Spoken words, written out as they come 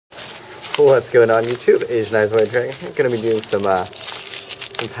What's going on YouTube? Asian Eyes White Dragon. I'm going to be doing some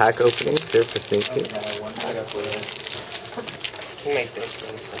pack openings here for Sneak Peek.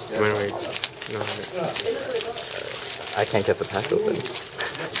 I can't get the pack open.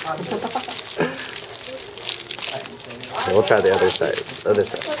 Okay, we'll try the other side. Other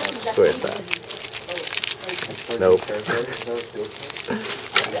side. Swear it's that. Nope.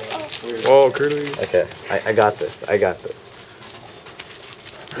 Oh, curly. Okay, I got this. I got this.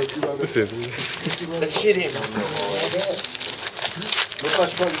 This is. Let's shit him.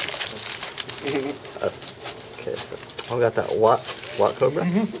 Okay, so I got that Watt Cobra.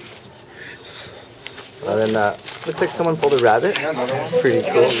 And then looks like someone pulled a rabbit. Pretty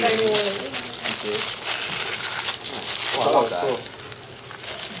cool.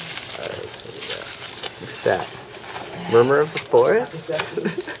 What's that? Murmur of the Forest?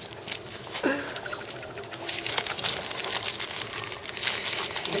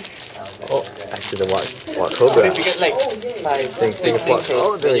 Oh, actually the Watt Cobra. If you get like 5, 6,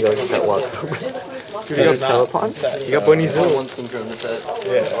 Oh, there you go. Get that Watt Cobra. You got Telepon? You got Bunny Zoo. one syndrome is that?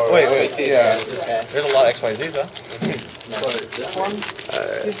 Yeah. Wait. Yeah. There's a lot of XYZs, huh? This one?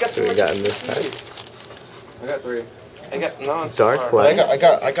 Alright, so we got in this pack. I got 3. I got no. Dark One. I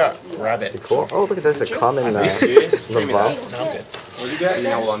got rabbit. Cool. Oh, look at this. A common Are you serious? Laval. No, I'm good. What did you get? You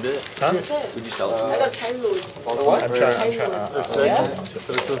know what I'm doing? Huh? Would you sell it? I got time load. What? I'm trying.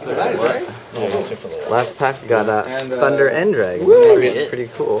 Last pack got Thunder and Dragon. Pretty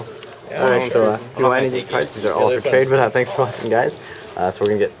cool. Alright, so if you want any of these cards, these are all for trade, but thanks for watching, guys. So we're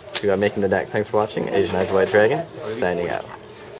going to get to making the deck. Thanks for watching. Asian Eyes White Dragon, signing out.